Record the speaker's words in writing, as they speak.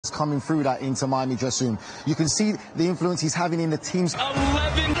coming through that Inter Miami dressing room. You can see the influence he's having in the team's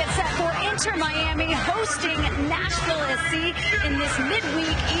 11 gets set for Inter Miami hosting Nashville SC in this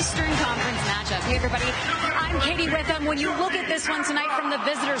midweek Eastern Conference matchup. Hey everybody, I'm Katie Witham. When you look at this one tonight from the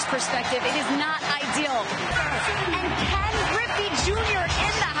visitors' perspective, it is not ideal. And Ken Griffey Jr.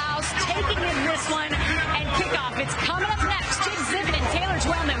 in the house taking in this one, and kickoff. It's coming up next. Jake Zivit and Taylor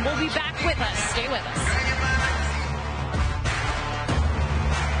Twellman will be back with us. Stay with us.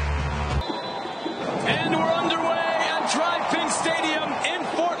 And we're underway at Drive-In Stadium in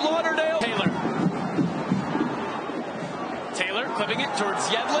Fort Lauderdale. Taylor clipping it towards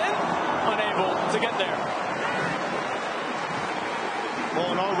Yedlin, unable to get there.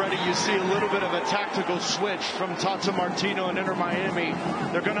 Well, and already you see a little bit of a tactical switch from Tata Martino and Inter Miami.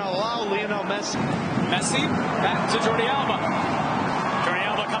 They're going to allow Lionel Messi. Messi back to Jordi Alba. Jordi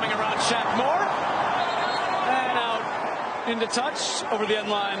Alba coming around Shaq Moore. And out into touch over the end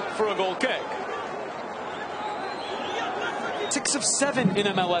line for a goal kick. 6 of 7 in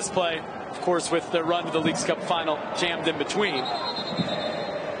MLS play, of course, with the run to the Leagues Cup final jammed in between.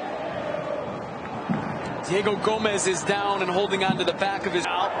 Diego Gomez is down and holding on to the back of his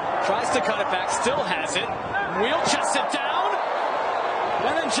out. Tries to cut it back, still has it. Wheel chests it down.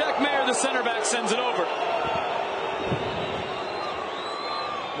 And then Jack Mayer, the center back, sends it over.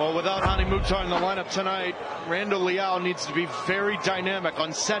 Well, without Hani Mukhtar in the lineup tonight, Randall Leao needs to be very dynamic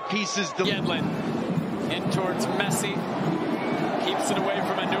on set pieces. Yedlin in towards Messi. Keeps it away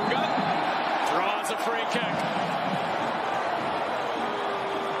from Anunga. Draws a free kick.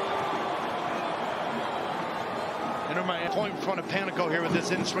 Inter Miami point in front of Panico here with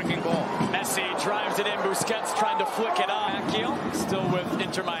this in-swinging ball. Messi drives it in. Busquets trying to flick it on. Akil still with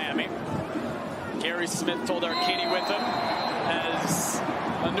Inter Miami. Gary Smith told Arcady with him as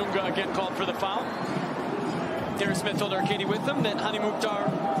Anunga again called for the foul. Gary Smith told Arcady with him that Hani Mukhtar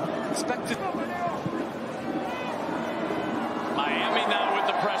expected. Miami now with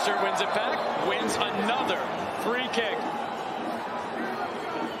the pressure, wins it back, wins another free kick.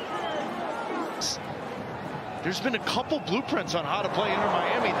 There's been a couple blueprints on how to play Inter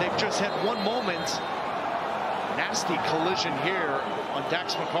Miami. They've just had one moment. Nasty collision here on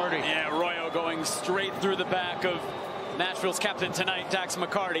Dax McCarty. Yeah, Arroyo going straight through the back of Nashville's captain tonight, Dax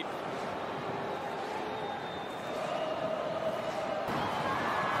McCarty.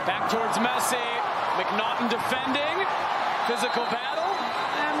 Back towards Messi. McNaughton defending. Physical battle,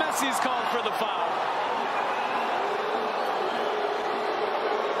 and Messi's called for the foul.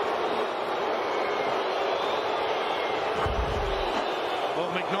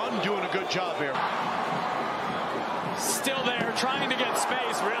 Well, McNaughton doing a good job here. Still there, trying to get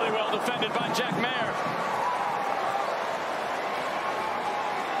space. Really well defended by Jack Mayer.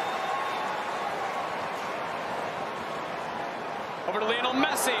 Over to Lionel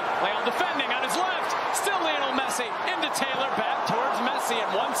Messi. Leon defending on his left. Still Lionel Messi into Taylor, back towards Messi,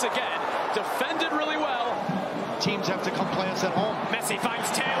 and once again defended really well. Teams have to come play us at home. Messi finds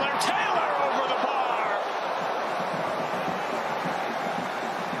Taylor. Taylor over the bar.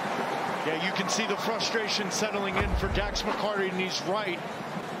 Yeah, you can see the frustration settling in for Dax McCarty, and he's right.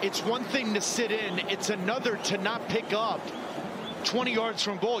 It's one thing to sit in. It's another to not pick up 20 yards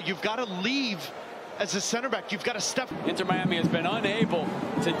from goal. You've got to leave. As a center back, you've got to step. Inter Miami has been unable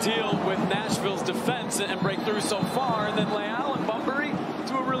to deal with Nashville's defense and break through so far. And then Leao and Bunbury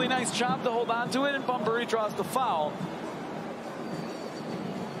do a really nice job to hold on to it, and Bunbury draws the foul.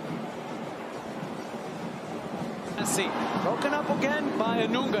 Messi broken up again by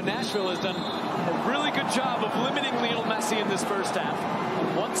Anunga. Nashville has done a really good job of limiting Lionel Messi in this first half.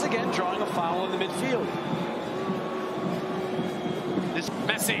 And once again, drawing a foul in the midfield.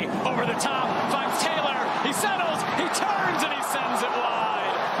 Messi over the top, finds Taylor, he settles, he turns, and he sends it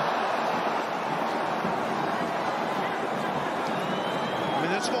wide. I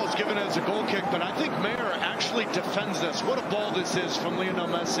mean, this ball is given as a goal kick, but I think Mayer actually defends this. What a ball this is from Lionel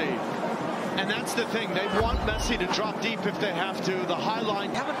Messi. And that's the thing, they want Messi to drop deep if they have to. The high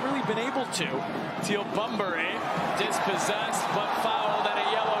line. Haven't really been able to. Teal Bunbury dispossessed, but fouled, and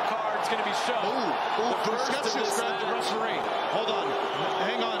a yellow card's going to be shown. Ooh, Busquets just grabbed the referee. Hold on,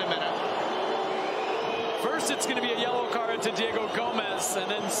 hang on a minute. First, it's going to be a yellow card to Diego Gomez,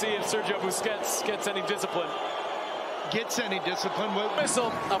 and then see if Sergio Busquets gets any discipline.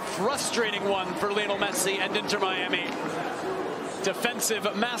 Whistle, a frustrating one for Lionel Messi and Inter Miami. Defensive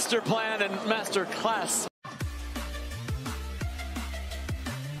master plan and master class.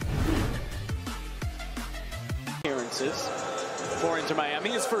 Appearances for Inter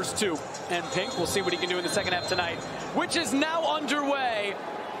Miami, his first 2 and pink. We'll see what he can do in the second half tonight, which is now underway.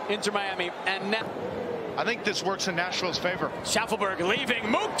 Inter Miami and now I think this works in Nashville's favor. Schaffelberg leaving.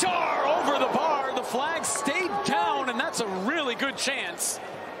 Mukhtar over the bar. The flag stayed down, and that's a really good chance.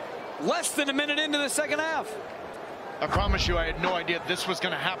 Less than a minute into the second half. I promise you, I had no idea this was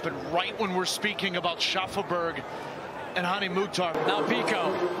going to happen right when we're speaking about Schaffelberg and Hani Mukhtar. Now Pico.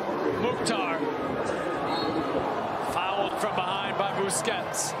 Mukhtar. Fouled from behind by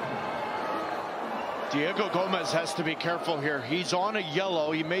Busquets. Diego Gomez has to be careful here. He's on a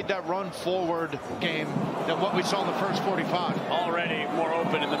yellow. He made that run forward game than what we saw in the first 45. Already more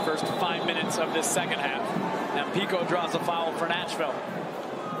open in the first 5 minutes of this second half. And Pico draws a foul for Nashville.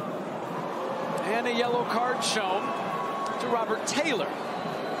 And a yellow card shown to Robert Taylor.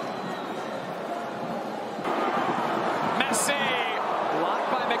 Messi.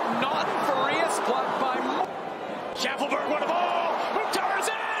 Blocked by McNaughton. Farias blocked by Schaffelberg. What a ball! Mukhtar is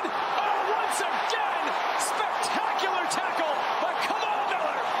in! Oh, once again! Spectacular tackle by Kamal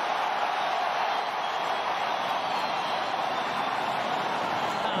Miller!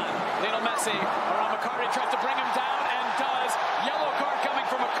 Lionel Messi around McCarty, tries to bring him down and does. Yellow card coming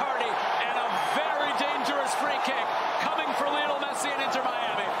from McCarty, and a very dangerous free kick coming for Lionel Messi and Inter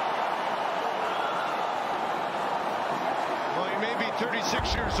Miami. Well, he may be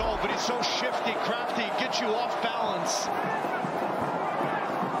 36 years old, but he's so shifty, crafty, gets you off balance.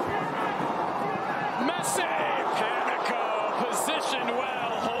 Messi, Panico, positioned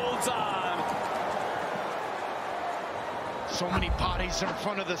well, holds on. So many bodies in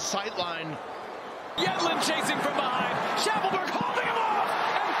front of the sight line. Yedlin chasing from behind. Schaffelberg holding him off,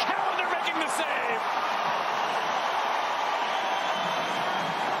 and Callender making the save.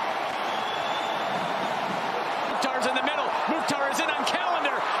 Mukhtar's in the middle. Mukhtar is in on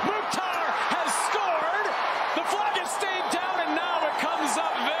Callender. Mukhtar has scored. The flag has stayed down, and now it comes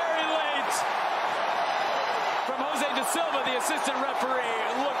up very late. From Jose De Silva, the assistant referee,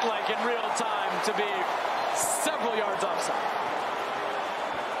 it looked like in real time to be several yards offside.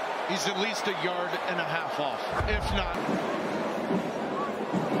 He's at least a yard and a half off, if not.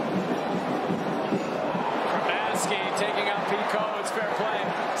 Kramaski taking out Pico. It's fair play,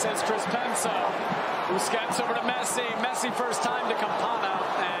 says Chris Penso. Busquets over to Messi. Messi first time to Campana,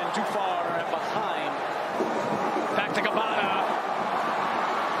 and too far and behind. Back to Campana.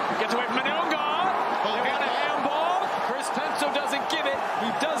 Gets away from Manunga. They want a handball. Chris Penso doesn't give it.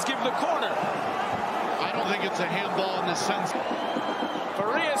 He does give the corner. I don't think it's a handball in the sense.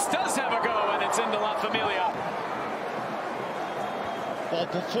 Farias does have a go, and it's into La Familia. Well,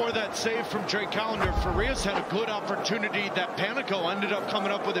 before that save from Drake Callender, Farias had a good opportunity that Panico ended up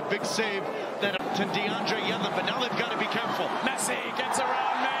coming up with a big save that to DeAndre Yedlin, but now they've got to be careful. Messi gets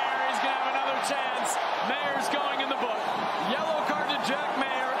around Mayer. He's going to have another chance. Mayer's going in the book. Yellow card to Jack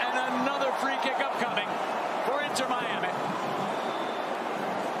Mayer, and another free kick upcoming for Inter Miami.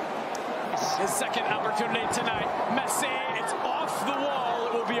 His second opportunity tonight. Messi, it's off the wall.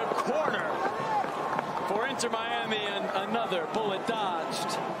 It will be a corner for Inter Miami, and another bullet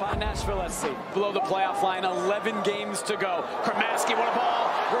dodged by Nashville SC. Below the playoff line, 11 games to go. Kramaski, what a ball.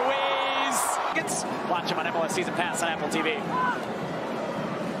 Ruiz. Watch him on MLS Season Pass on Apple TV.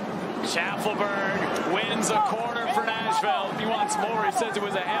 Schaffelberg wins a corner for Nashville. He wants more. He says it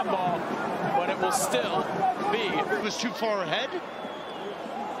was a handball, but it will still be. It was too far ahead,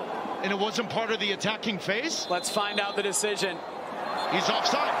 and it wasn't part of the attacking phase. Let's find out the decision. He's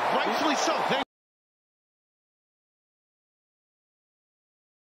offside, rightfully so.